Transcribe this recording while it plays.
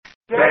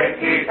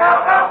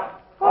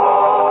J-E-L-L-O.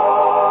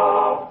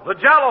 The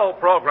Jell-O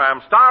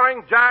program,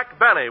 starring Jack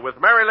Benny, with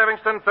Mary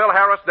Livingston, Phil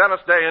Harris, Dennis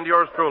Day, and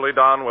yours truly,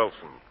 Don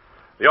Wilson.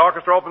 The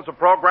orchestra opens the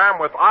program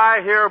with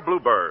I Hear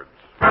Bluebirds.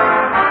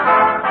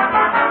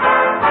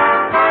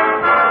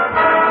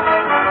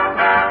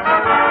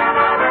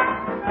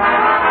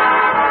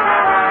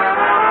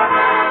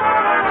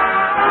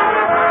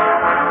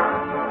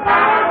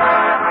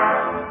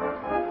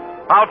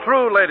 How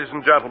true, ladies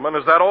and gentlemen,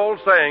 is that old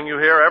saying you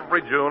hear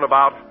every June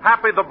about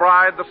happy the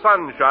bride the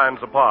sun shines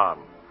upon?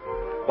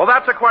 Well,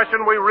 that's a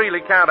question we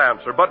really can't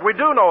answer, but we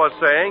do know a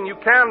saying you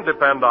can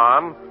depend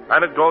on,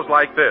 and it goes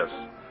like this.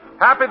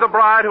 Happy the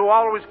bride who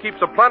always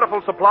keeps a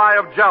plentiful supply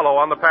of Jell-O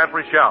on the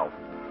pantry shelf.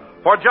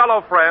 For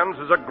Jell-O, friends,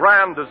 is a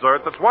grand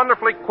dessert that's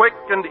wonderfully quick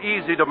and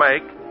easy to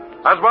make,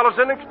 as well as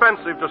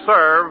inexpensive to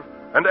serve,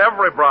 and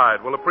every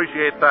bride will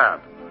appreciate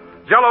that.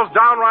 Jell-O's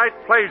downright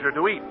pleasure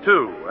to eat,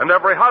 too, and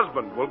every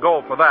husband will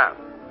go for that.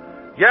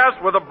 Yes,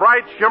 with a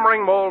bright,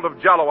 shimmering mold of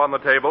Jell-O on the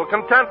table,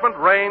 contentment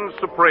reigns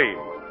supreme.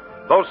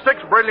 Those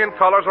 6 brilliant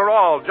colors are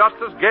all just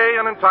as gay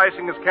and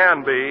enticing as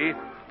can be,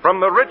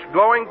 from the rich,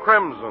 glowing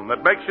crimson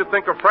that makes you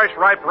think of fresh,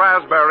 ripe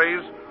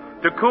raspberries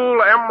to cool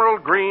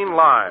emerald green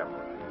lime.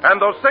 And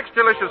those 6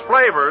 delicious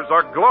flavors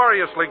are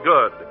gloriously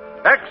good,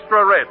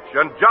 extra rich,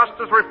 and just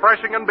as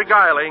refreshing and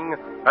beguiling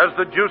as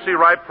the juicy,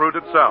 ripe fruit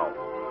itself.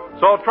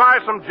 So try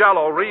some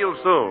Jell-O real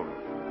soon.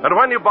 And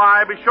when you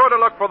buy, be sure to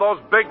look for those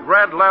big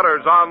red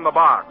letters on the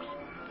box.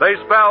 They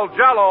spell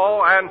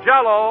Jell-O, and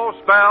Jell-O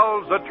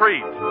spells a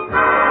treat.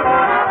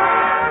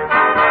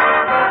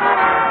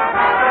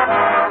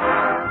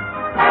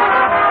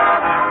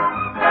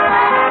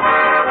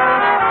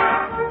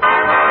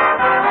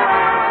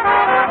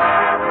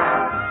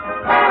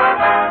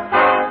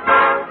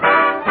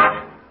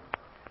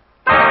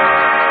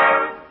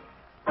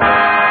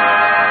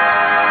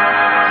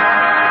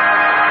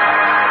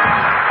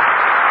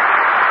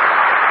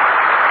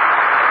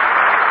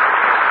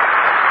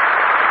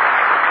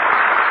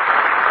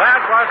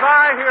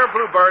 I Hear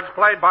Bluebirds,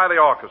 played by the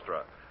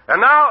orchestra.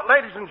 And now,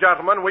 ladies and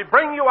gentlemen, we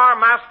bring you our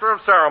master of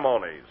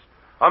ceremonies,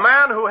 a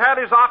man who had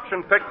his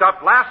option picked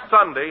up last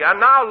Sunday and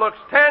now looks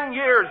 10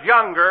 years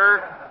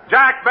younger,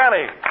 Jack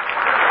Benny.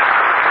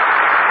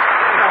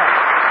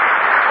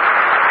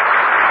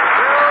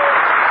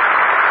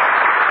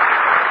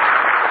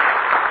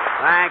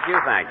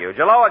 Thank you.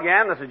 Jell-O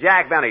again, this is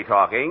Jack Benny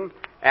talking.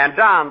 And,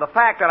 Don, the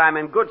fact that I'm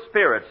in good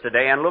spirits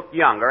today and look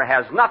younger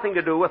has nothing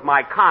to do with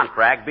my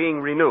contract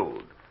being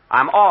renewed.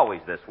 I'm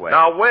always this way.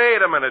 Now,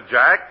 wait a minute,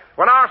 Jack.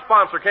 When our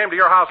sponsor came to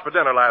your house for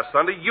dinner last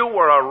Sunday, you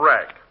were a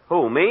wreck.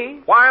 Who,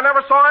 me? Why, I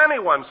never saw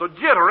anyone so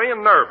jittery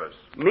and nervous.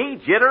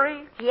 Me,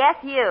 jittery? Yes,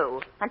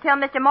 you. Until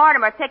Mr.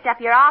 Mortimer picked up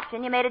your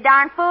option, you made a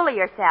darn fool of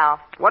yourself.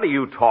 What are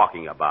you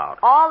talking about?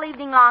 All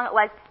evening long it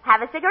was,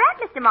 have a cigarette,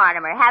 Mr.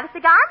 Mortimer. Have a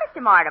cigar,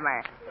 Mr.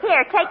 Mortimer.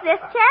 Here, take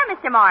this chair,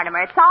 Mr.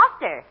 Mortimer. It's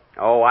softer.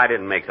 Oh, I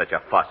didn't make such a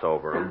fuss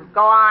over him.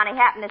 Go on. He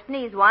happened to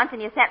sneeze once,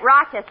 and you sent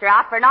Rochester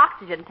out for an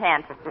oxygen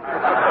tent.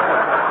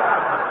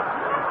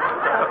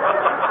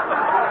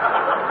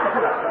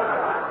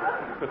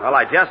 Well,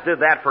 I just did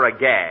that for a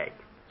gag.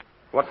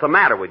 What's the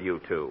matter with you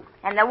two?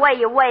 And the way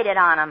you waited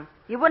on him.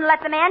 You wouldn't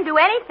let the man do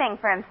anything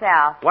for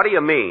himself. What do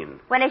you mean?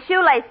 When his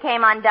shoelace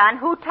came undone,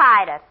 who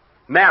tied it?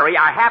 Mary,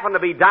 I happened to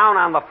be down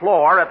on the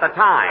floor at the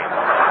time.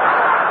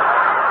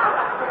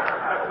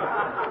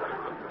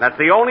 That's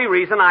the only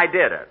reason I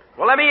did it.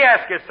 Well, let me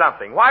ask you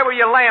something. Why were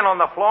you laying on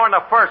the floor in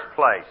the first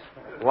place?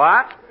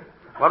 What?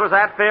 What was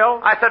that,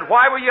 Phil? I said,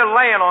 why were you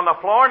laying on the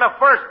floor in the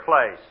first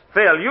place?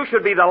 Phil, you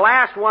should be the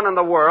last one in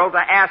the world to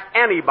ask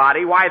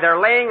anybody why they're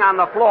laying on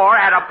the floor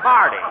at a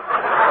party.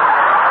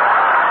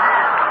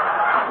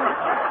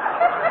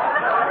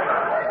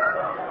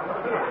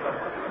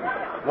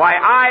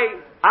 Why,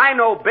 I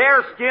know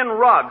bearskin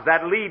rugs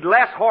that lead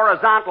less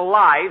horizontal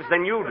lives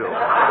than you do.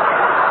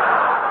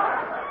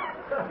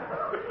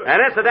 And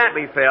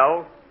incidentally,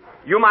 Phil,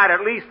 you might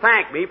at least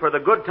thank me for the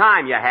good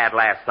time you had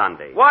last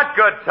Sunday. What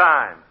good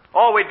time?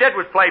 All we did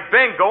was play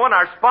bingo, and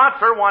our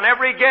sponsor won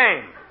every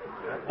game.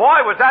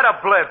 Boy, was that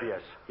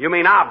oblivious. You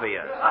mean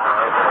obvious.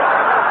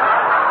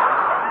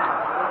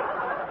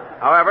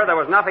 However, there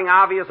was nothing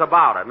obvious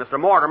about it. Mr.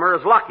 Mortimer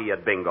is lucky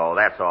at bingo,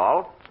 that's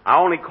all. I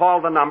only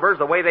called the numbers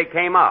the way they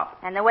came up.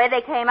 And the way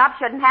they came up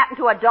shouldn't happen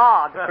to a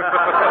dog.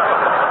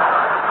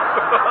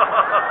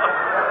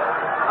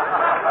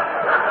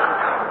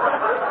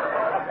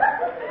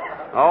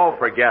 Oh,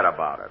 forget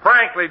about it.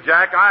 Frankly,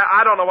 Jack,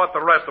 I don't know what the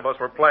rest of us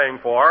were playing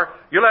for.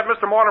 You let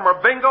Mr. Mortimer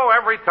bingo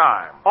every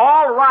time.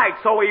 All right,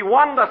 so he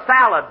won the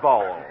salad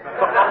bowl.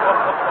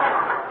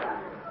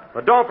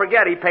 But don't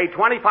forget, he paid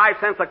 25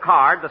 cents a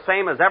card, the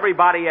same as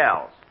everybody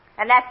else.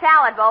 And that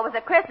salad bowl was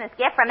a Christmas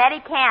gift from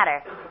Eddie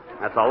Cantor.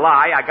 That's a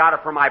lie. I got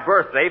it for my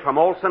birthday from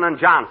Olson and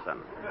Johnson.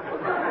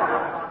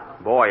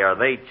 Boy, are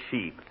they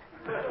cheap.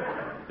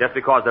 Just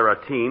because they're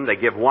a team, they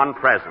give one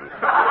present.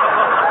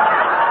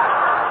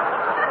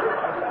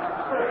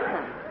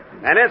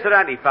 And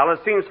incidentally, fellas,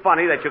 it seems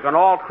funny that you can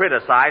all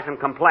criticize and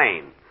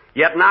complain.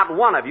 Yet not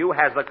one of you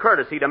has the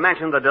courtesy to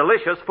mention the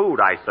delicious food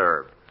I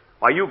served.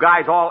 Why, you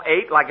guys all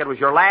ate like it was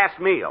your last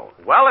meal.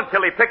 Well,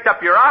 until he picked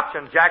up your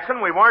option, Jackson,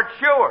 we weren't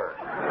sure.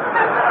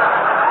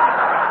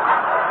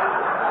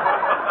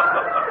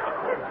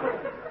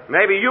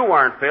 Maybe you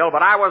weren't, Phil,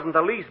 but I wasn't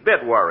the least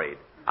bit worried.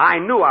 I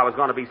knew I was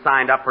going to be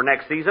signed up for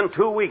next season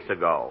 2 weeks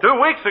ago. 2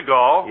 weeks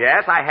ago?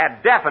 Yes, I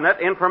had definite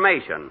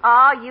information.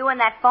 Oh, you and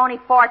that phony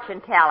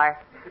fortune teller.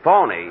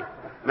 Phony?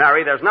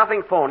 Mary, there's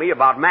nothing phony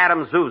about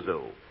Madame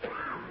Zuzu.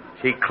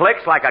 She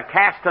clicks like a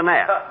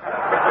castanet.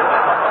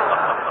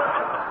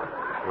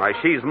 Why,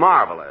 she's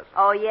marvelous.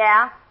 Oh,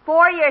 yeah?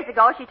 4 years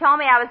ago, she told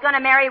me I was going to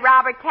marry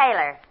Robert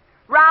Taylor.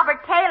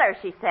 Robert Taylor,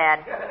 she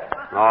said.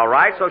 All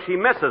right, so she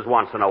misses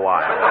once in a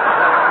while.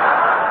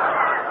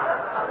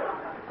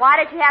 Why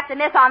did she have to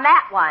miss on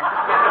that one?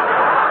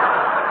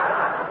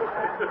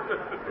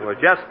 It was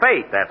just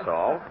fate, that's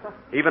all.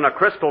 Even a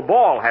crystal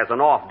ball has an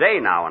off day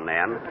now and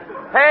then.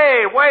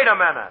 Hey, wait a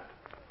minute.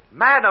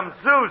 Madame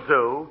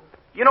Zuzu.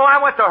 You know, I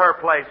went to her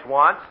place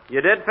once.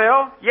 You did,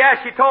 Phil?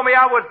 Yeah, she told me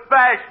I was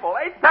bashful.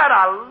 Ain't that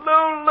a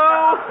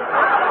Lulu?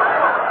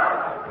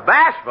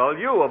 Bashful,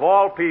 you of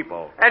all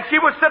people. And she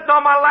was sitting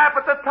on my lap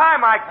at the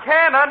time. I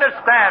can't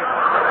understand her.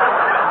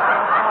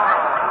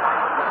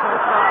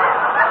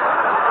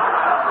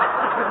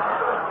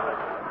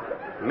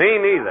 Me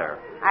neither.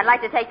 I'd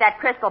like to take that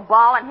crystal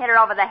ball and hit her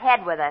over the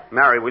head with it.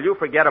 Mary, will you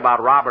forget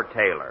about Robert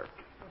Taylor?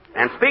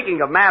 And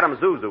speaking of Madame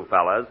Zuzu,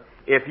 fellas,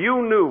 if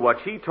you knew what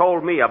she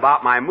told me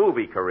about my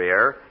movie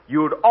career,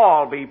 you'd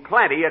all be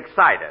plenty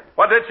excited.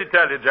 What did she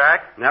tell you,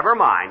 Jack? Never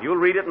mind. You'll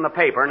read it in the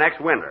paper next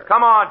winter.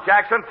 Come on,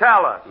 Jackson,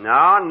 tell us.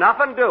 No,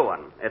 nothing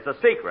doing. It's a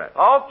secret.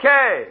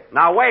 Okay.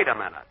 Now, wait a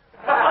minute.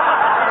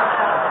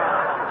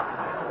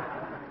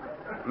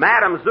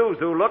 Madame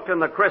Zuzu looked in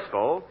the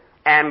crystal,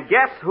 and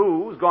guess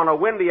who's going to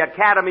win the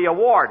Academy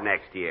Award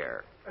next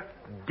year?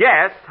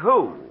 Guess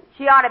who?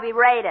 She ought to be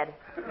rated.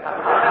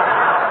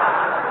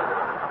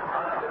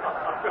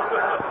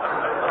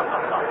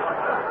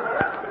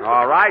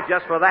 All right,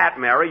 just for that,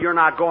 Mary, you're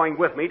not going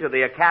with me to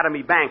the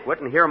Academy banquet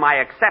and hear my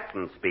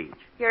acceptance speech.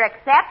 Your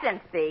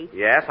acceptance speech?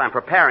 Yes, I'm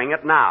preparing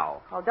it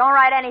now. Well, don't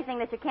write anything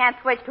that you can't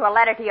switch to a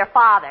letter to your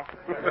father.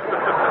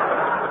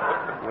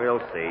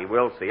 We'll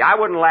see. I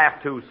wouldn't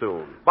laugh too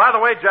soon. By the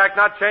way, Jack,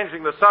 not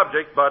changing the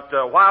subject, but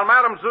while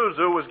Madame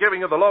Zuzu was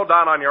giving you the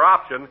lowdown on your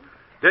option,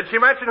 did she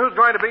mention who's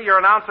going to be your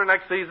announcer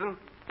next season?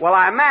 Well,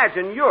 I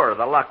imagine you're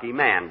the lucky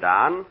man,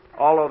 Don,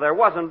 although there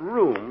wasn't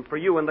room for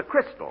you in the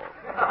crystal.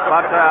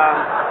 But,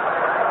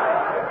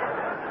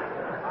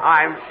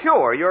 I'm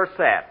sure you're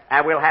set,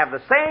 and we'll have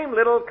the same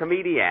little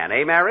comedienne,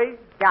 eh, Mary?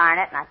 Darn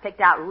it, and I picked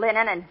out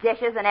linen and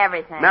dishes and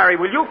everything. Mary,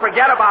 will you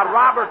forget about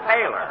Robert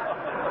Taylor?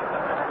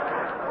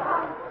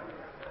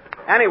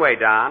 Anyway,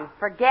 Don.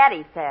 Forget,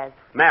 he says.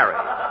 Mary.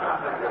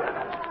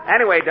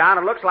 Anyway, Don,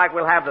 it looks like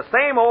we'll have the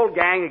same old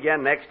gang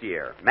again next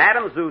year.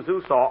 Madame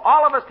Zuzu saw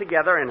all of us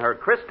together in her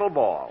crystal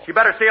ball. She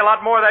better see a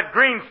lot more of that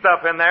green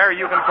stuff in there.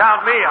 You can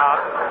count me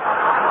out.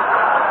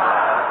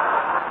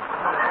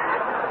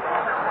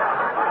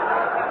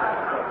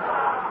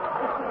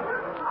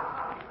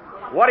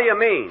 What do you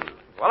mean?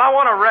 Well, I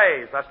want a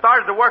raise. I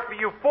started to work for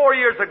you 4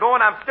 years ago,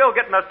 and I'm still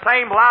getting the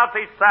same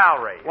lousy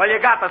salary. Well, you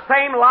got the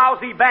same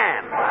lousy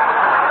band.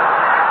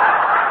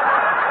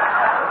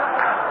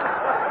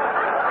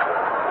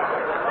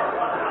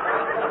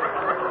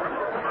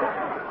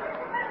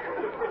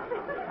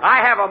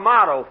 I have a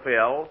motto,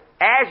 Phil.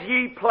 As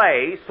ye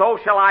play, so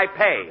shall I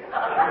pay.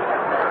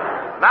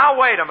 Now,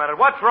 wait a minute.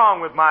 What's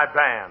wrong with my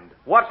band?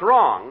 What's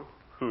wrong?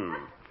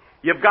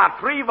 You've got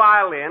 3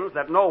 violins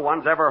that no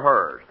one's ever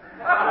heard.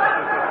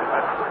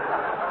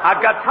 A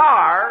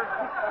guitar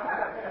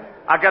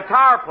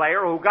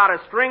player who got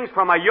his strings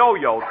from a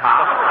yo-yo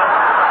top.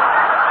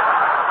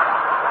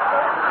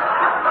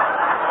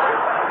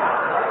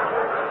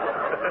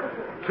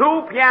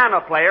 Two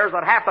piano players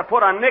that have to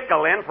put a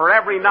nickel in for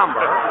every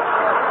number.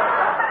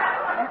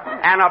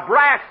 And a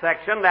brass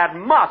section that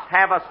must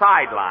have a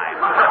sideline.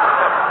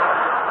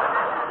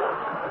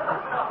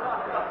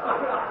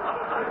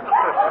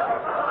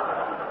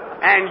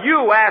 And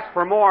you ask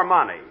for more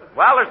money.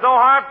 Well, there's no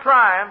harm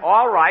trying.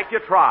 All right, you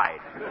tried.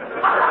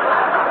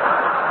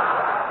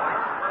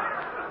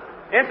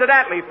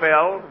 Incidentally,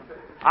 Phil,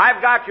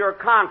 I've got your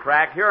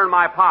contract here in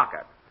my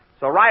pocket.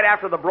 So right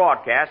after the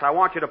broadcast, I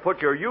want you to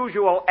put your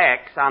usual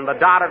X on the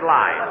dotted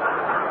line.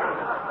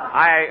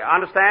 I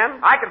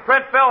understand? I can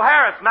print Phil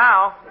Harris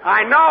now.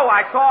 I know.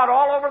 I saw it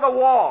all over the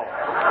wall.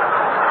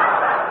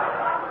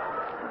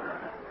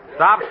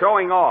 Stop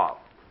showing off.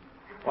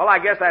 Well, I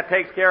guess that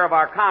takes care of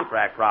our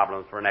contract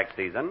problems for next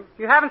season.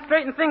 You haven't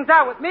straightened things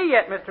out with me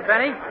yet, Mr.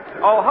 Benny.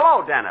 Oh,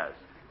 hello, Dennis.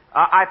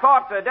 I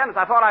thought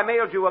I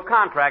mailed you a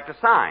contract to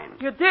sign.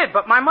 You did,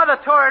 but my mother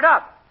tore it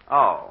up.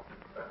 Oh.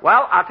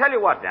 Well, I'll tell you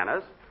what,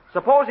 Dennis.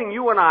 Supposing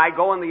you and I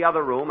go in the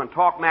other room and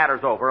talk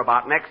matters over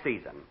about next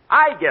season.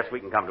 I guess we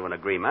can come to an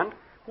agreement.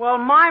 Well,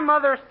 my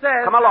mother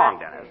says... Come along,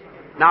 Dennis.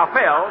 Now,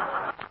 Phil,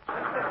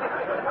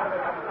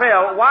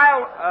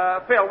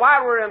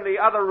 while we're in the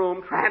other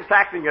room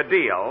transacting a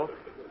deal,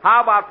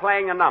 How about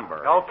playing a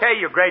number? Okay,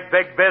 you great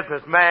big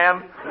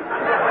businessman.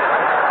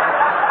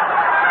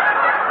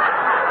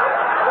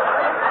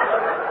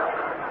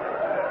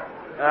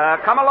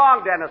 Come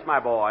along, Dennis, my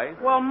boy.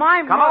 Well, my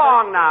Come mother...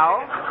 along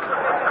now.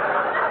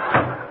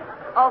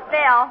 Oh,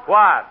 Phil,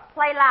 What?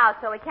 play loud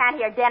so we can't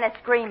hear Dennis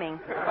screaming.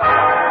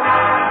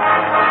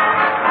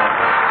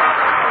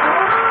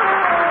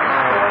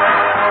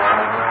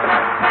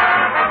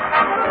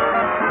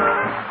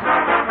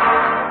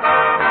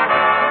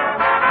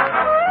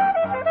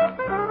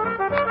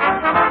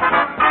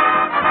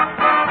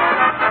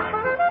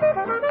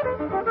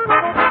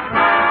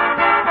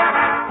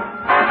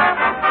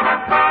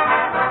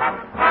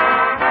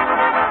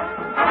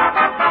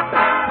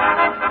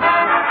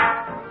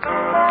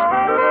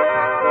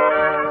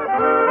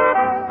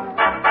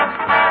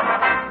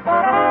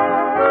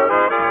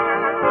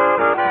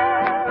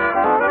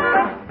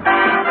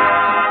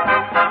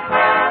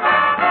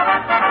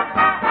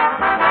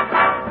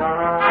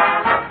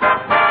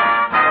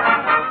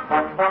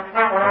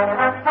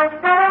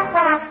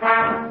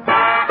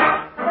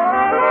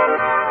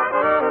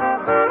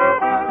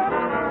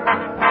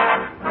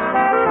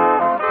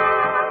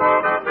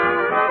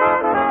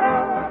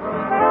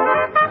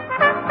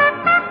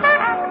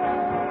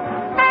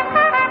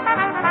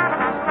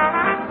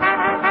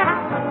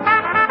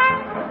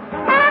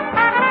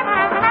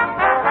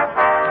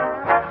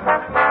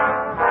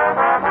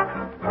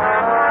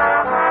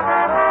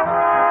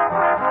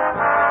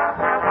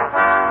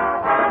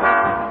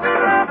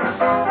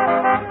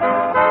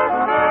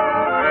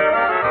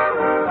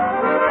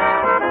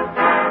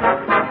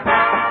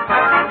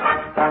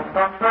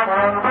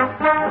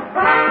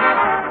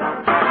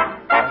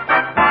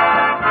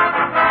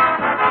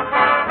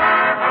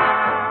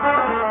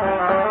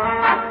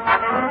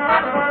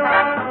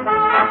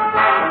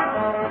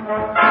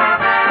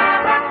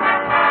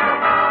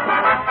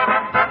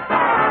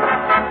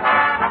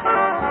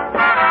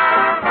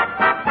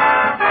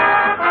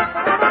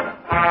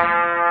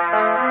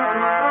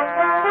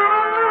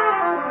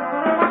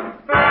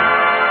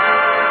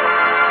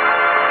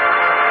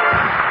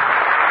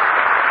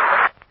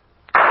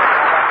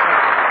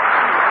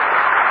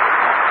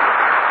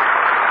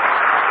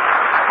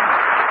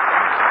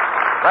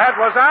 That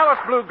was Alice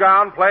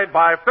Bluegown, played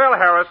by Phil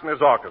Harris and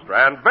his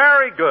orchestra. And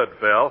very good,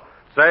 Phil.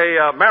 Say,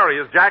 Mary,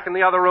 is Jack in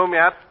the other room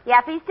yet?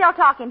 Yep, he's still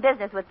talking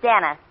business with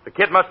Dennis. The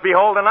kid must be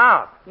holding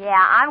out. Yeah,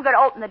 I'm going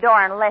to open the door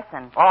and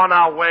listen. Oh,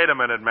 now, wait a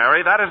minute,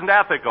 Mary. That isn't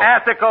ethical.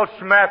 Ethical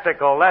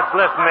schmethical. Let's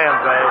listen in,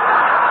 babe.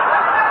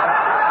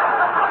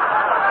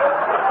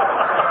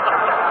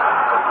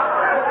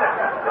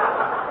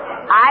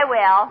 I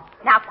will.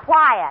 Now,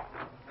 quiet.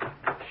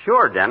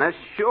 Sure, Dennis,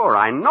 sure.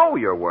 I know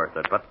you're worth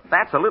it, but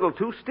that's a little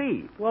too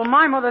steep. Well,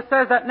 my mother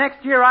says that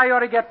next year I ought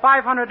to get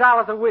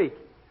 $500 a week.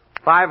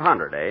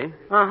 500, eh?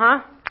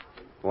 Uh-huh.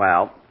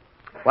 Well,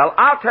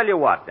 I'll tell you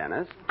what,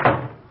 Dennis.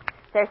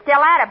 They're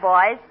still at it,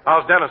 boys.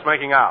 How's Dennis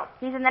making out?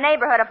 He's in the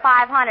neighborhood of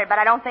 500, but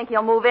I don't think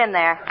he'll move in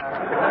there.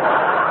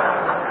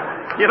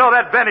 You know,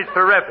 that Benny's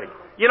terrific.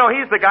 You know,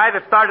 he's the guy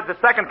that started the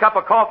second cup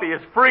of coffee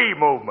is free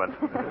movement.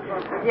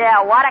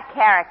 Yeah, what a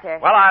character.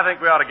 Well, I think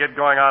we ought to get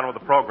going on with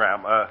the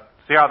program.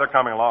 See how they're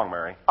coming along,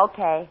 Mary.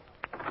 Okay.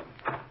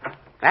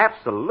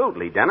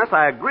 Absolutely, Dennis.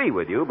 I agree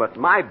with you, but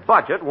my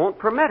budget won't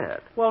permit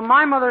it. Well,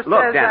 my mother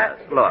Look, says Dennis,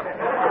 that... look.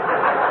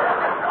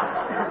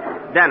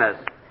 Dennis,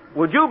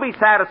 would you be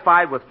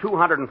satisfied with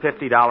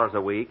 $250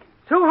 a week?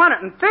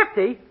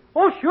 250?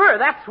 Oh, sure,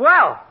 that's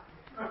swell.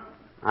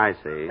 I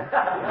see.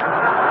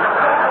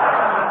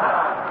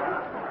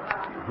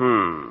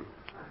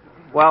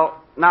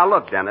 Well, now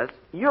look, Dennis,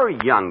 you're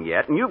young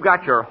yet, and you've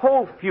got your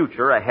whole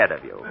future ahead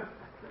of you.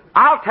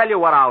 I'll tell you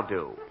what I'll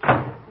do.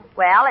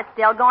 Well, it's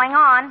still going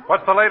on.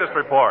 What's the latest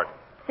report?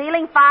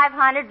 Ceiling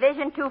 500,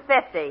 vision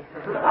 250.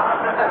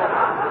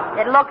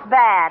 It looks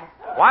bad.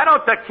 Why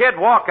don't the kid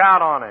walk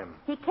out on him?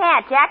 He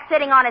can't. Jack's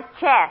sitting on his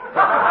chest.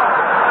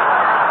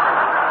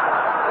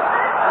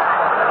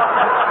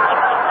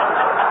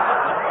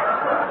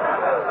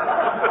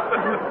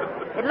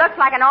 It looks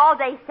like an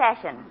all-day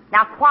session.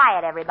 Now,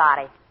 quiet,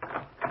 everybody.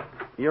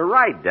 You're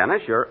right,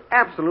 Dennis. You're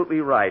absolutely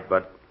right,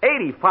 but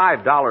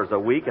 $85 a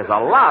week is a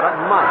lot of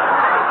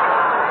money.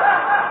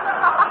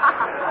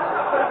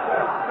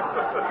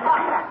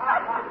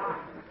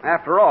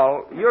 After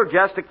all, you're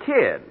just a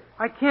kid.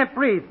 I can't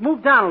breathe.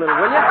 Move down a little,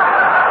 will you?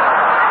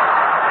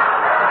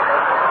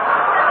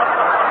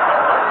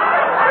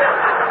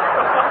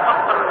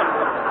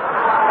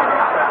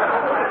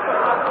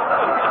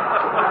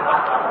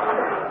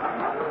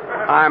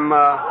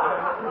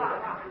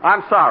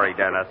 I'm sorry,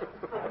 Dennis.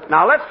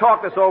 Now, let's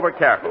talk this over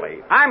carefully.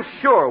 I'm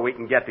sure we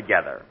can get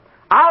together.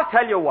 I'll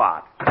tell you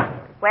what.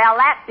 Well,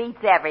 that beats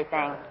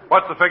everything.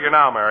 What's the figure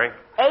now, Mary?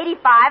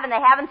 85, and they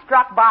haven't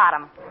struck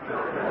bottom.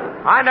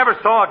 I never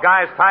saw a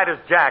guy as tight as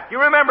Jack. You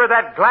remember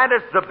that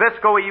Gladys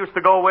Zabisco he used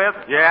to go with?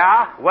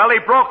 Yeah? Well, he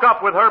broke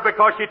up with her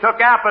because she took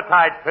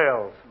appetite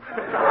pills.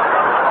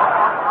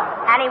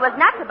 And he was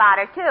nuts about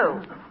her,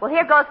 too. Well,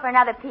 here goes for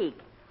another peek.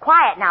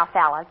 Quiet now,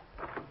 fellas.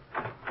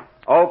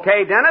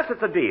 Okay, Dennis,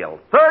 it's a deal.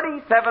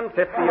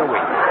 $37.50 a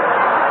week.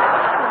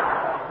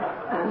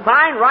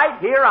 Sign right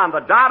here on the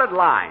dotted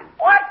line.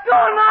 What's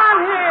going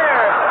on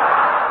here?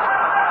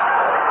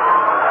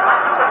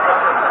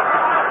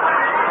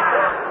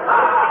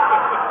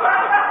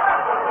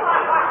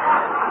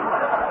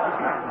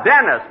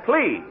 Dennis,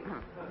 please.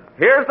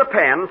 Here's the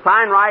pen.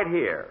 Sign right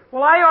here.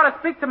 Well, I ought to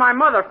speak to my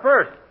mother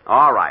first.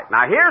 All right.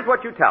 Now, here's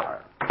what you tell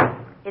her.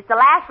 It's the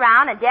last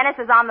round, and Dennis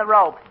is on the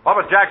ropes. What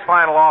was Jack's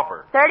final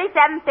offer?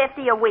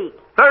 $37.50 a week.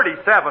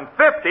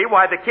 $37.50?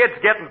 Why, the kid's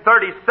getting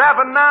 $37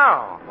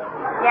 now.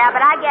 Yeah, but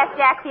I guess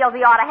Jack feels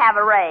he ought to have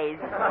a raise.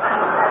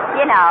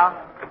 You know.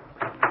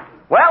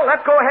 Well,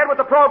 let's go ahead with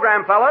the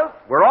program, fellas.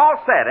 We're all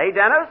set, eh,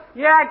 Dennis?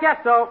 Yeah, I guess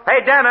so.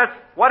 Hey, Dennis,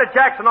 what did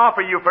Jackson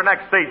offer you for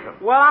next season?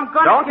 Well, I'm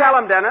gonna... Don't tell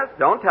him, Dennis.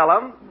 Don't tell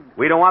him.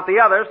 We don't want the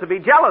others to be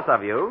jealous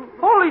of you.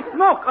 Holy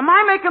smoke, am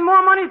I making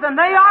more money than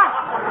they are?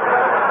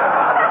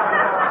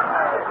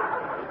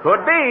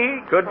 Could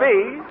be. Could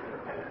be.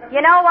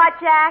 You know what,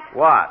 Jack?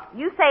 What?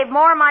 You save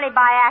more money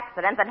by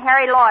accident than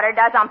Harry Lauder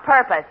does on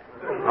purpose.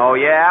 Oh,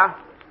 yeah?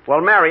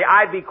 Well, Mary,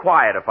 I'd be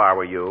quiet if I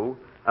were you.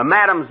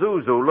 Madame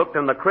Zuzu looked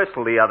in the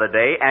crystal the other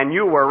day, and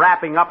you were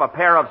wrapping up a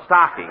pair of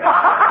stockings.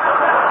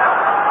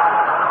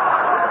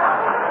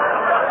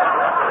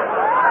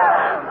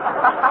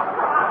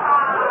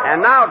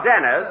 And now,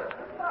 Dennis,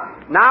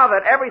 now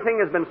that everything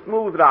has been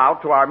smoothed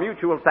out to our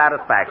mutual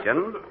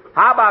satisfaction,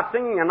 how about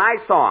singing a nice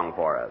song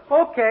for us?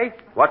 Okay.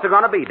 What's it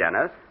going to be,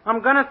 Dennis?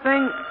 I'm gonna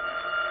sing...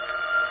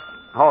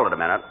 Hold it a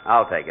minute.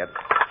 I'll take it.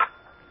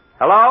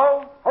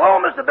 Hello? Hello,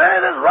 Mr. Benny.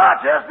 This is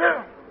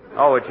Rochester.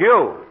 Oh, it's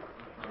you.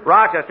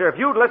 Rochester, if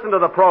you'd listened to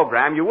the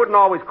program, you wouldn't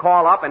always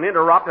call up and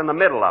interrupt in the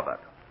middle of it.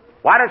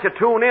 Why don't you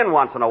tune in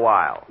once in a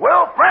while?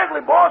 Well,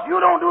 frankly, boss, you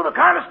don't do the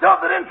kind of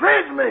stuff that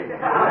intrigues me.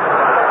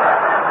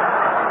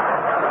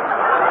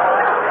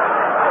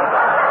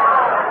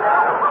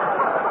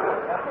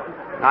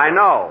 I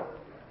know.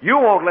 You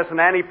won't listen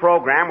to any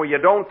program where you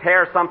don't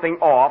tear something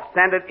off,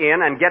 send it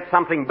in, and get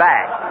something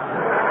back.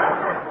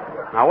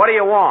 Now, what do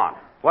you want?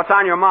 What's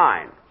on your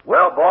mind?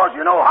 Well, boss,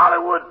 you know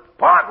Hollywood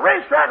Park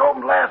Racetrack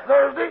opened last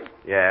Thursday.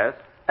 Yes?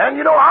 And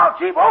you know how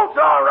cheap oats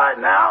are right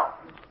now.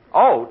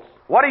 Oats?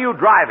 What are you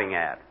driving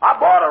at? I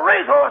bought a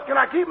racehorse. Can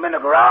I keep him in the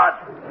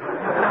garage?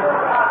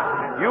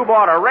 You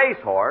bought a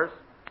racehorse?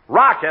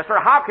 Rochester,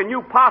 how can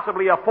you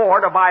possibly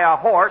afford to buy a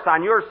horse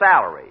on your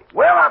salary?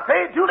 Well, I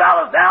paid $2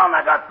 down, and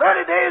I got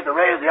 30 days to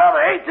raise the other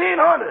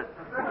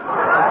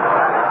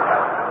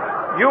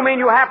 $1,800. You mean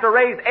you have to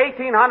raise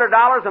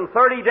 $1,800 in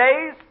 30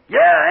 days?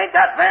 Yeah, ain't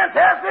that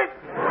fantastic?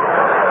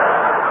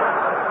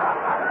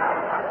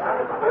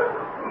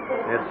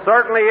 It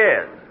certainly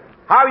is.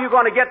 How are you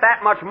going to get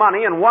that much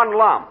money in one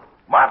lump?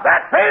 My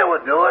back pay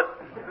would do it.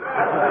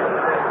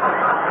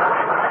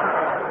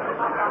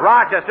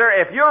 Rochester,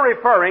 if you're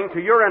referring to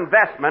your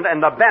investment in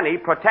the Benny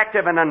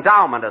Protective and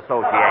Endowment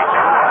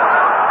Association...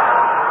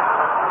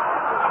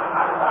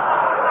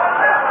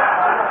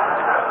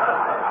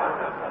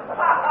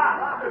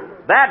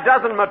 that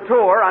doesn't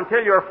mature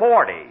until you're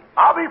 40.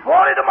 I'll be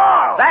 40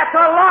 tomorrow. That's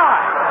a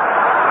lie!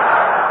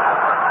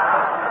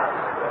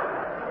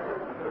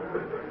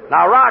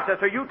 Now,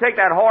 Rochester, you take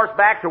that horse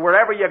back to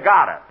wherever you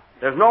got it.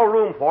 There's no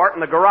room for it in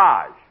the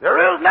garage. There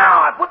is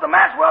now. I put the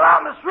Maxwell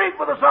out in the street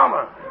for the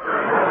summer.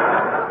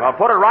 Well,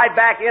 put it right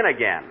back in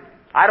again.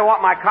 I don't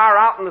want my car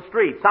out in the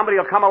street. Somebody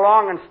will come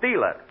along and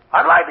steal it.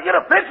 I'd like to get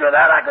a picture of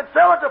that. I could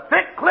sell it to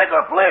Pick, Click,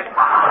 or Flick.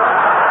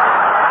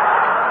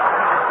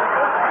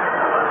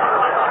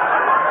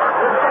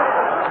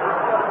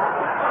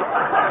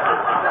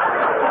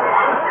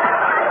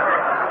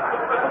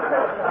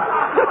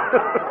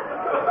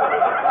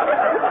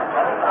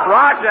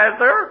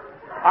 Rochester,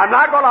 I'm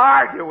not going to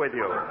argue with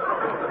you.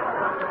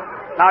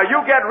 Now,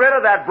 you get rid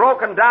of that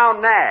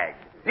broken-down nag.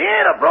 He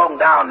ain't a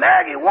broken-down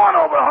nag. He won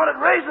over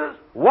 100 races.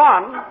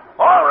 One?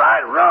 All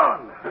right,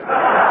 run.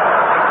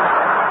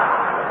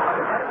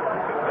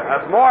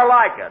 That's more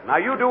like it. Now,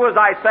 you do as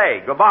I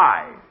say.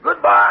 Goodbye.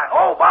 Goodbye.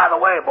 Oh, by the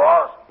way,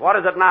 boss. What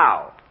is it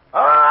now?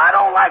 I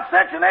don't like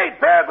Section 8,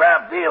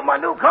 Paragraph D of my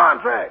new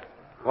contract.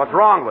 What's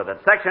wrong with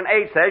it? Section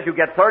 8 says you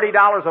get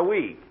 $30 a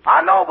week.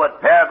 I know, but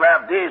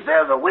Paragraph D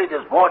says a week is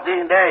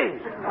 14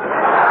 days.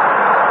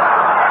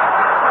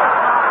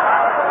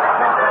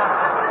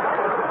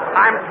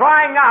 I'm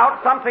trying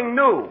out something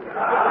new.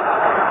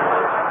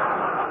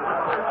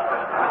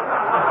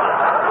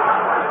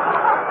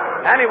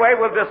 Anyway,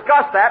 we'll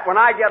discuss that when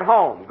I get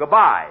home.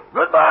 Goodbye.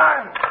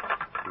 Goodbye.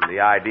 The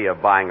idea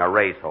of buying a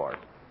racehorse.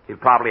 He'll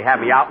probably have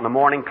me out in the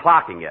morning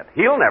clocking it.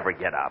 He'll never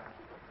get up.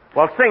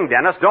 Well, sing,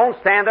 Dennis. Don't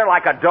stand there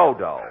like a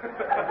dodo.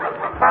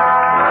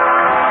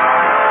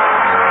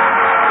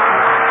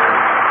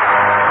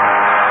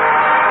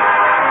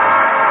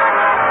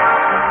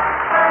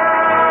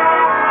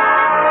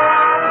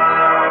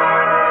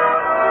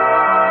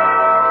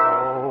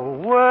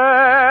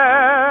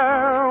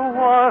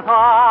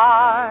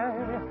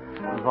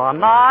 The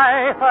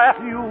night that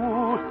you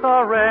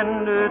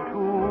surrendered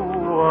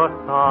to a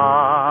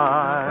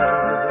sigh,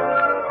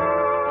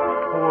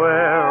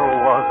 where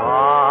was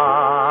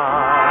I?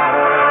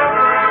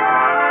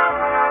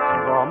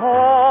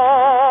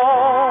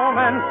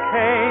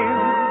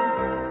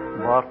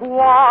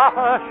 what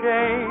a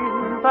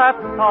shame that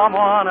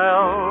someone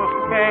else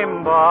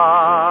came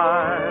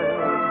by.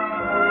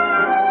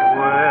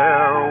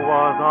 Where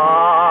was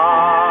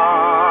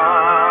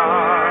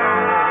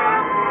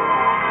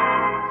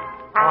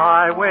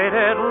I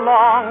waited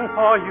long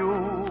for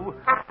you.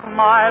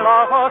 My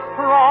love was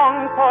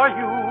strong for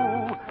you.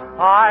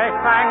 I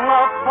sang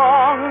love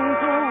songs,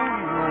 do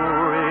you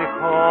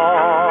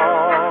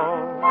recall?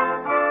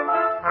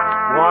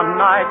 One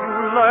night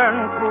you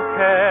learned to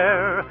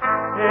care.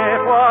 It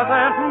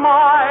wasn't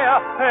my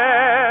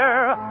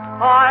affair.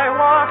 I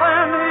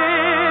wasn't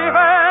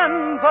even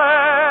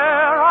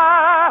there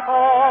at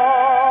all.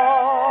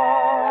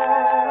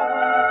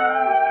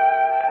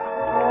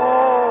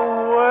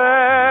 Oh,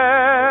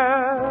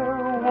 where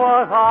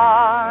was I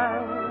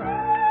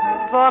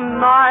the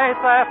night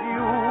that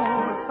you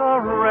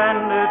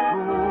surrendered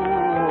to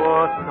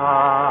a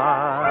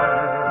sigh?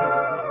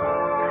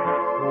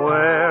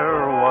 Where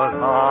was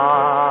I?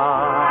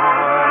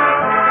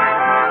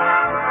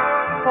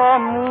 The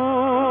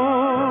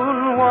moon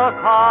was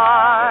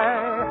high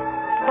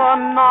the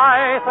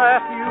night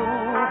that you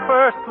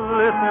first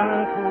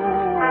listened to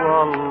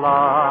a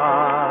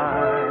lie.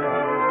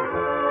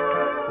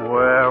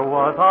 Where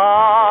was I?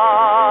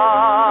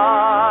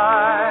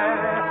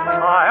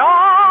 I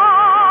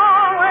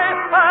always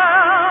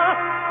felt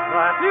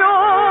that you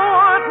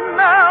would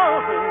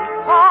melt in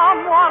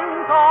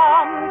someone's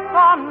arms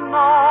some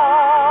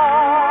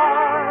night,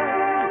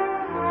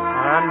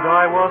 and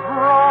I was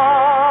right.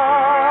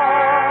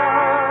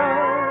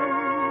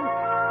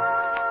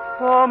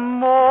 The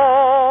moment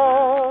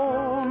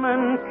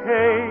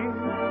came,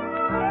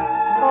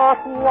 but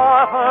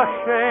what a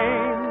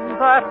shame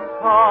that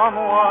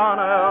someone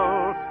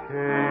else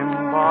came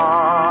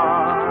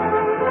by.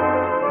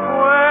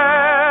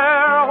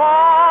 Where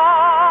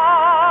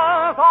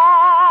was I?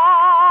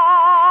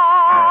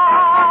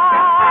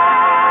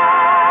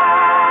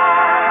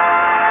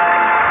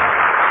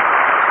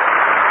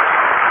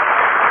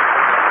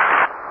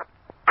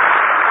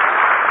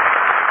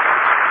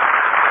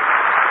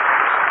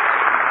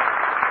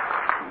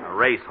 A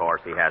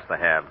racehorse he has to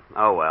have.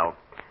 Oh, well.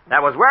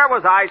 That was Where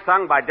Was I,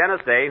 sung by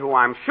Dennis Day, who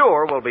I'm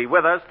sure will be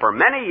with us for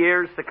many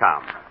years to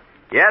come.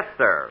 Yes,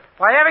 sir.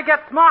 If I ever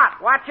get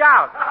smart, watch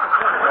out.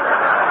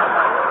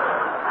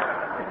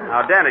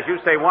 Now, Dennis, you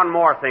say one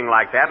more thing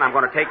like that, and I'm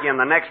going to take you in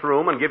the next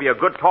room and give you a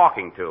good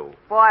talking to.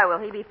 Boy, will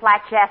he be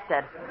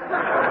flat-chested.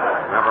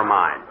 Never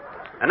mind.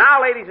 And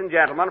now, ladies and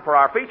gentlemen, for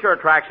our feature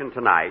attraction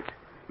tonight,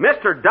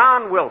 Mr.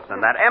 Don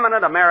Wilson, that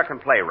eminent American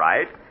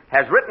playwright,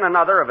 has written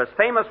another of his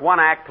famous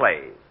one-act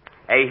plays,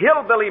 a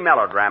hillbilly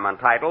melodrama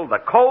entitled The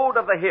Code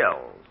of the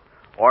Hills,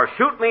 or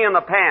Shoot Me in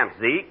the Pants,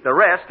 Zeke, the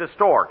rest is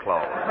store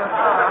clothes.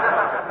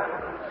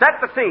 Set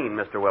the scene,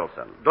 Mr.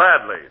 Wilson.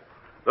 Gladly.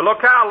 The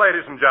locale,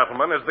 ladies and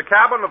gentlemen, is the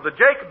cabin of the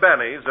Jake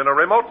Bennies in a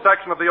remote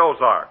section of the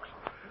Ozarks.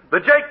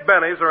 The Jake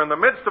Bennies are in the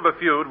midst of a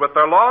feud with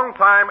their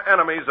longtime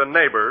enemies and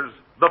neighbors,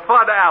 the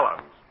Fudd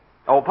Allens.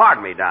 Oh,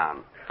 pardon me,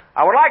 Don.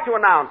 I would like to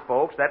announce,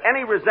 folks, that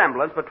any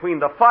resemblance between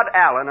the Fudd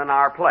Allen in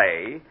our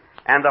play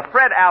and the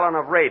Fred Allen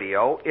of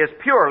radio is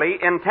purely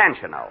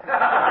intentional.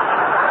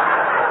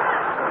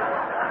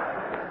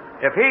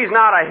 If he's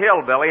not a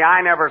hillbilly,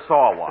 I never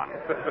saw one.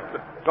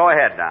 Go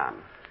ahead, Don.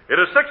 It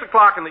is 6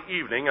 o'clock in the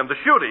evening, and the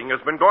shooting has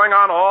been going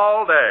on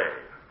all day.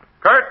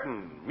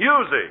 Curtain,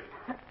 music.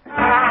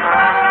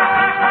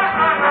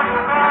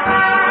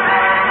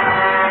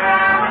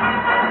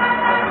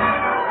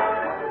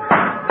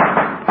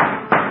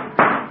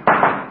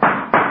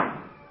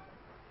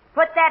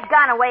 Put that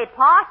gun away,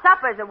 Pa.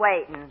 Supper's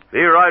a-waiting.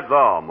 Be right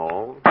there,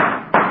 Mo.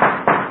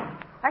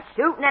 A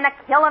shooting and a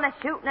killing, a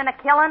shooting and a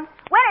killing.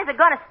 When is it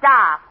going to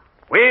stop?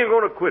 We ain't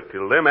going to quit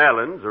till them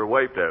Allens are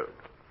wiped out.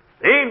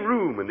 There ain't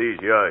room in these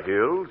yah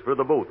hills for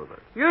the both of us.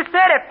 You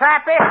said it,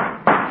 Pappy.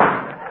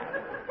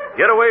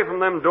 Get away from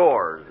them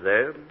doors,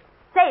 Zeb.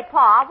 Say,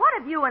 Pa, what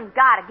have you and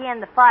got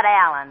again the Fudd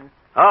Allens?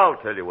 I'll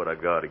tell you what I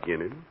got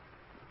again him.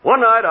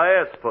 One night I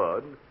asked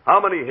Fudd how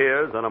many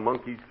hairs on a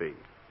monkey's face.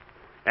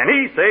 And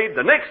he said,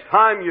 the next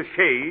time you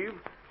shave,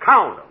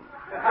 count 'em.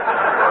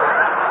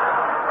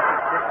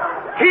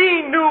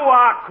 He knew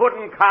I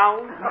couldn't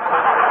count.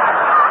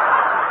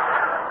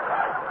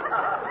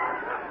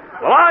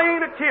 Well, I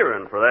ain't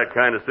a-cheering for that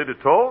kind of city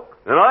talk,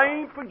 and I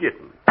ain't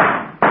forgetting.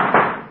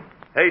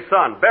 Hey,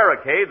 son,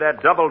 barricade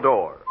that double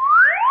door.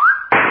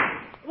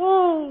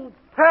 Ooh,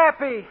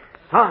 Pappy.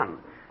 Son.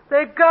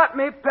 They got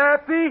me,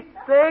 Pappy.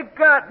 They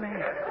got me.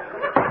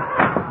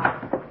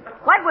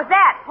 What was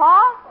that,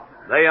 Pa?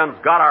 They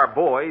got our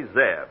boy,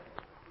 Zeb.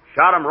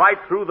 Shot him right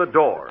through the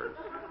doors.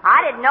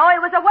 I didn't know he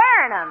was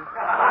a-wearing them.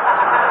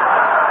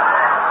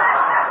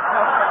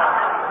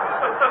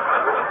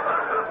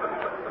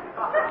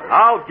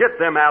 I'll get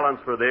them Allens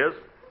for this.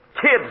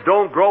 Kids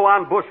don't grow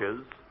on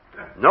bushes.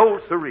 No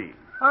siree.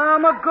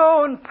 I'm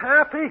a-going,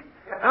 Pappy.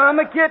 I'm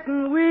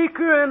a-getting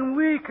weaker and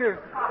weaker.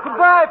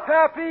 Goodbye,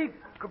 Pappy.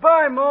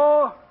 Goodbye,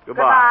 Ma.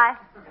 Goodbye.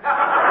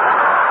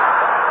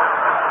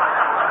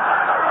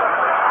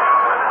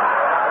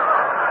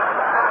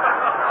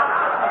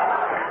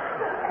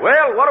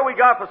 Well, what do we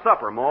got for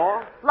supper,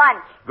 Ma?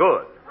 Lunch.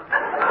 Good.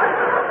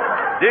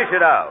 Dish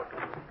it out.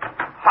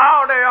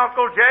 Howdy,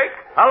 Uncle Jake.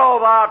 Hello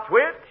there,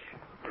 Twitch.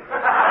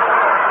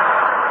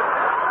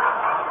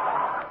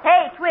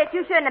 Hey, Twitch,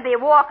 you shouldn't be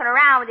walking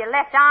around with your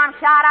left arm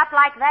shot up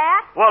like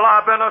that. Well,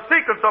 I've been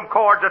seeking some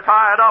cords to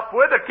tie it up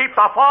with. It keeps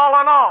a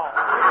falling off.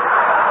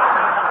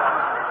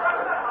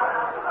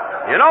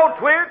 You know,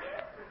 Twitch,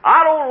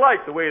 I don't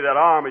like the way that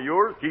arm of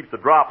yours keeps a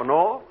dropping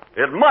off.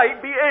 It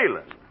might be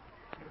ailing.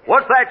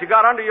 What's that you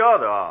got under your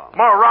other arm?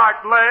 My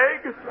right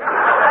leg.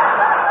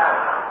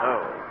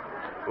 Oh.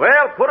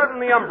 Well, put it in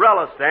the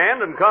umbrella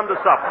stand and come to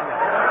supper.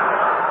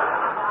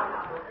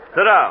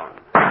 Sit down.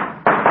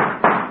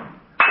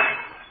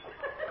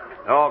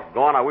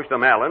 Doggone, I wish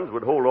them Allens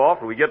would hold off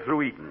till we get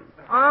through eating.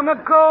 I'm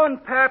a-going,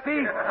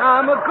 Pappy.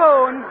 I'm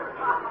a-going.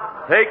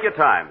 Take your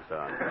time,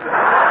 son.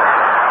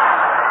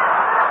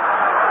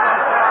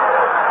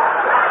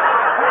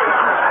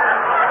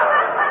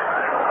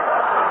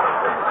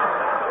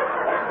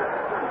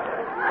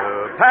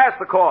 Pass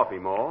the coffee,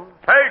 Ma.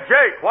 Hey,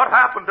 Jake, what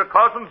happened to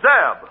Cousin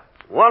Zeb?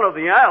 One of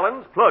the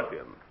Allens plugged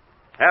him.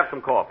 Have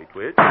some coffee,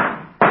 Twitch.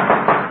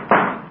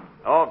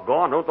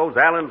 Doggone, don't those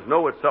Allens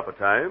know it's supper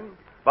time?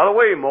 By the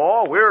way,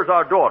 Ma, where's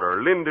our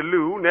daughter, Linda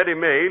Lou, Nettie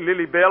Mae,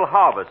 Lily Bell,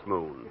 Harvest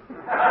Moon?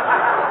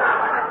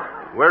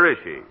 Where is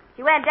she?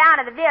 She went down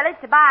to the village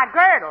to buy a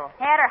girdle.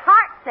 Had her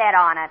heart set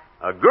on it.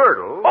 A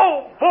girdle?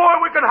 Oh,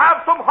 boy, we can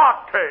have some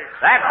hot cakes.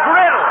 That's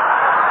griddle.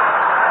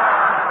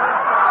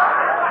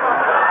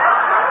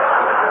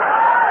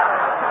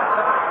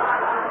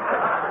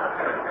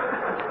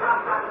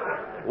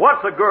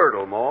 What's a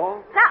girdle,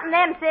 Ma? Something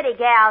them city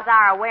gals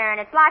are wearing.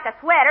 It's like a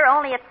sweater,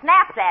 only it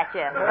snaps at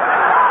you.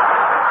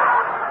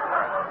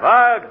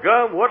 By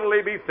gum, what'll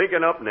they be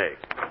thinking up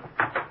next?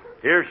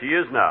 Here she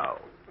is now.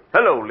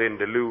 Hello,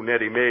 Linda Lou,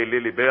 Nettie Mae,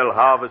 Lily Bell,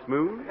 Harvest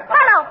Moon.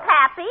 Hello,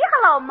 Pappy.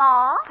 Hello,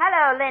 Ma.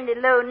 Hello, Lindy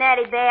Lou,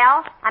 Nettie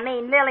Bell.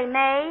 Lily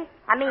Mae.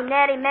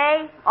 Nettie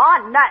Mae. Oh,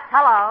 nuts.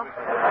 Hello.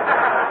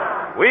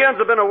 We uns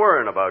have been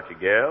a-worrying about you,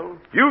 gal.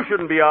 You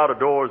shouldn't be out of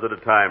doors at a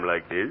time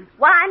like this.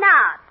 Why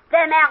not?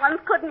 Them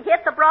Allens couldn't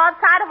hit the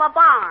broadside of a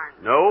barn.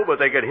 No, but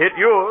they could hit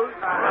yours.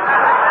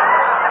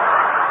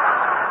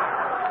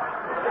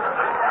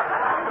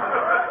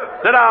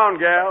 Sit down,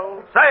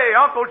 gal. Say,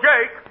 Uncle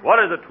Jake. What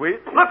is it, Twitch?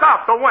 Look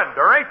out the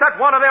window. Ain't that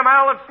one of them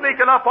Allens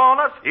sneaking up on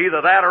us?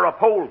 Either that or a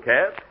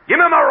polecat. Give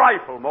me my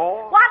rifle,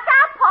 Ma. Watch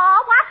out,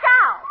 Paul. Watch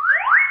out.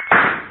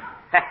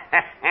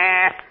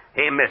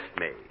 He missed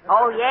me.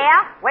 Oh,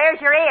 yeah? Where's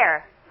your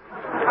ear?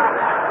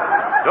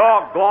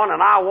 Doggone,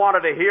 and I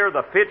wanted to hear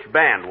the Fitch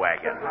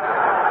bandwagon.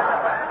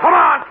 Come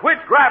on, Twitch,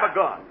 grab a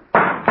gun.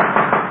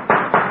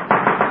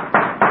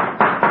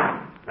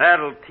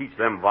 That'll teach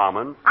them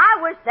varmints. I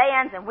wish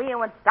Zans and we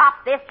would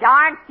stop this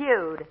darn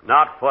feud.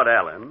 Not Fud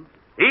Allen.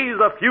 He's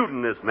a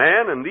feuding this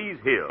man in these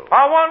hills.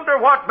 I wonder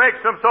what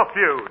makes him so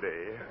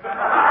feudy.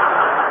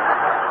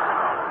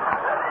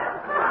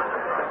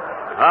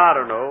 I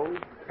don't know.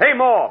 Hey,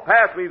 Ma,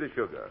 pass me the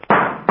sugar.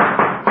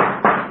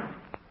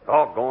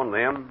 Doggone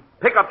them.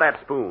 Pick up that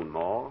spoon,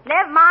 Ma.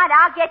 Never mind,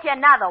 I'll get you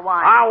another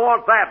one. I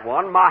want that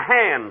one. My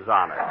hand's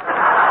on it.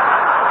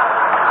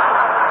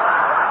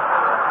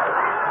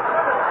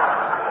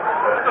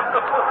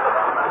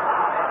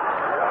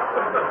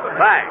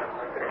 Thanks.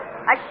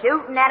 A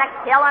shooting and a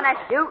killing, a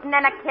shooting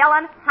and a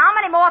killing. How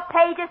many more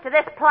pages to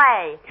this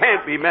play?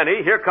 Can't be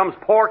many. Here comes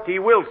Porky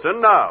Wilson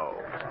now.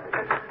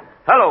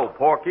 Hello,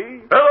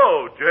 Porky.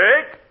 Hello,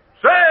 Jake.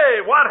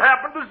 Say, what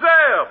happened to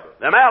Zeb?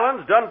 Them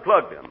Allens done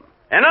plugged him.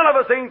 And none of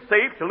us ain't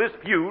safe till this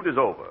feud is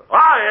over.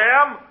 I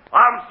am.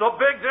 I'm so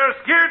big they're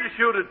scared to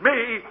shoot at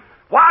me.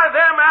 Why,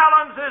 them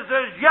Allens is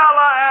as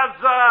yellow as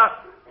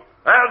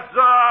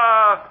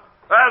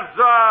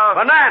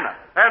Banana.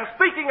 And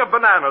speaking of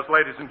bananas,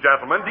 ladies and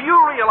gentlemen, do you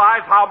realize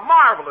how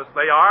marvelous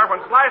they are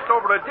when sliced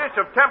over a dish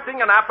of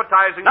tempting and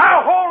appetizing... Now,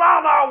 hold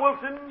on now,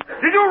 Wilson.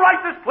 Did you write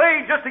this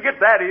play just to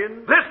get that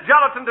in? This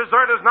gelatin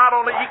dessert is not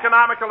only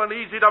economical and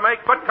easy to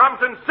make, but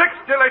comes in 6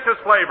 delicious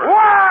flavors.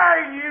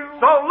 Why, you...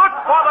 So look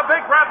for the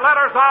big red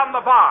letters on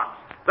the box.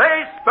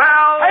 They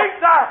spell... Hey,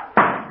 sir!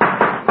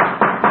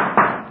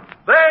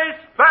 They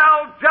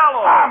spell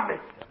Jell-O.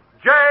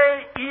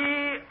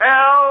 J-E-L-L...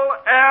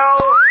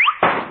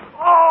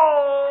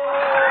 Oh!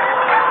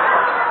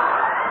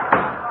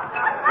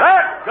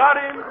 That got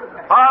him.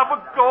 I'm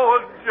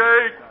a-going,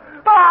 Jake.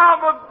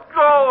 I'm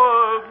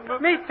a-going.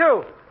 Me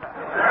too.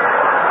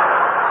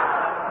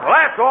 Well,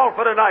 that's all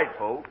for tonight,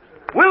 folks.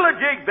 Will the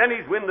Jake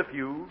Bennies win the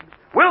feud?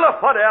 Will the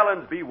Fud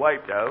Allens be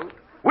wiped out?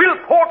 Will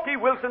Porky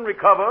Wilson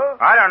recover?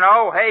 I don't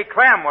know. Hey,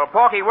 Clem, will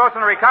Porky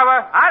Wilson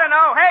recover? I don't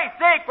know. Hey,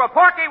 Zeke, will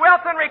Porky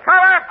Wilson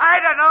recover? I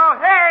don't know.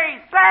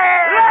 Hey,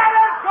 Sam! Let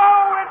it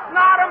go. It's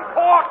not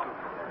important.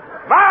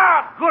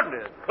 My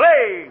goodness,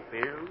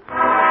 Clayfield.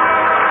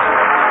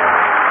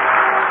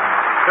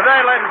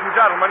 Today, ladies and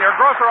gentlemen, your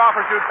grocer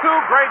offers you 2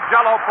 great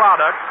Jell-O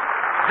products.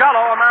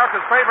 Jell-O,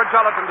 America's favorite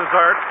gelatin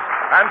dessert,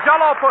 and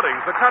Jell-O puddings,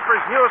 the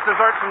country's newest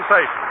dessert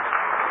sensation.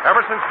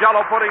 Ever since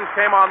Jell-O puddings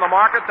came on the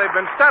market, they've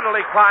been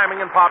steadily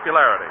climbing in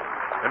popularity.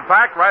 In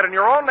fact, right in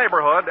your own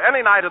neighborhood,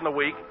 any night in the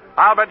week,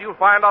 I'll bet you'll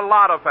find a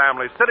lot of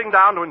families sitting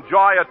down to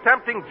enjoy a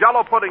tempting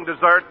Jell-O pudding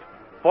dessert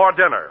for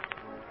dinner.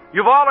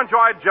 You've all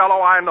enjoyed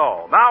Jell-O, I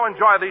know. Now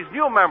enjoy these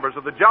new members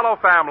of the Jell-O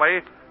family,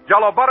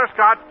 Jell-O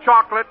butterscotch,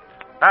 chocolate,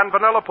 and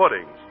vanilla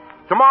puddings.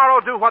 Tomorrow,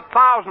 do what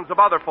thousands of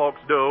other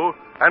folks do,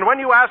 and when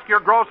you ask your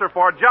grocer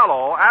for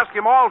Jell-O, ask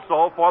him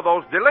also for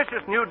those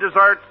delicious new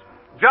desserts,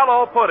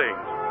 Jell-O puddings.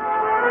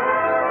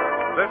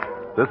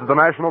 This is the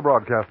National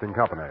Broadcasting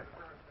Company.